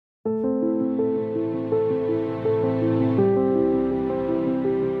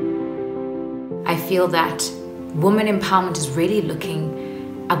feel that woman empowerment is really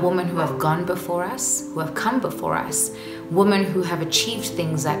looking at women who have gone before us, who have come before us, women who have achieved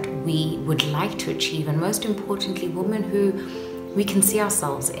things that we would like to achieve, and most importantly, women who we can see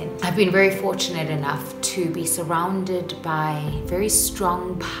ourselves in. I've been very fortunate enough to be surrounded by very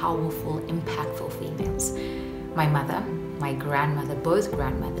strong, powerful, impactful females. My mother, my grandmother, both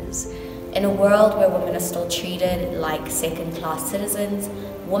grandmothers. In a world where women are still treated like second-class citizens,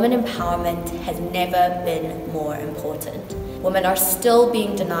 women empowerment has never been more important. Women are still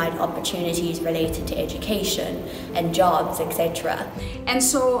being denied opportunities related to education and jobs, etc. And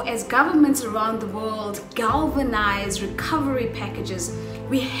so as governments around the world galvanize recovery packages,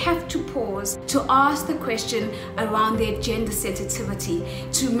 we have to pause to ask the question around their gender sensitivity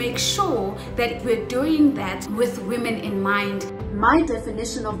to make sure that we're doing that with women in mind. My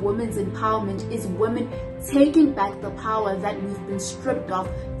definition of women's empowerment is women taking back the power that we've been stripped of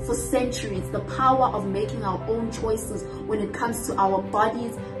for centuries, the power of making our own choices when it comes to our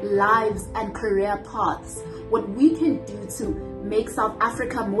bodies, lives, and career paths. What we can do to make South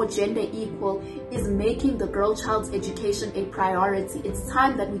Africa more gender equal is making the girl child's education a priority. It's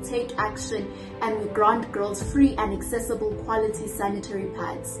time that we take action and we grant girls free and accessible quality sanitary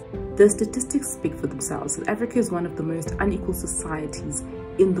pads. The statistics speak for themselves. South Africa is one of the most unequal societies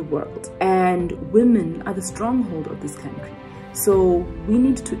in the world, and women are the stronghold of this country. So we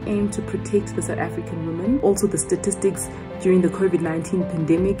need to aim to protect the South African women. Also, the statistics during the COVID-19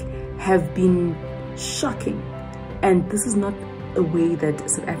 pandemic have been shocking, and this is not a way that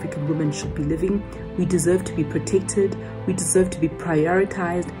South African women should be living. We deserve to be protected, we deserve to be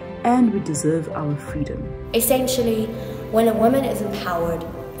prioritized, and we deserve our freedom. Essentially, when a woman is empowered,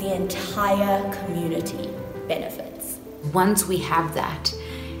 the entire community benefits. Once we have that,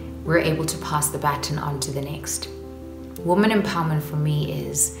 we're able to pass the baton on to the next. Woman empowerment for me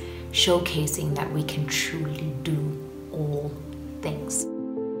is showcasing that we can truly do all things.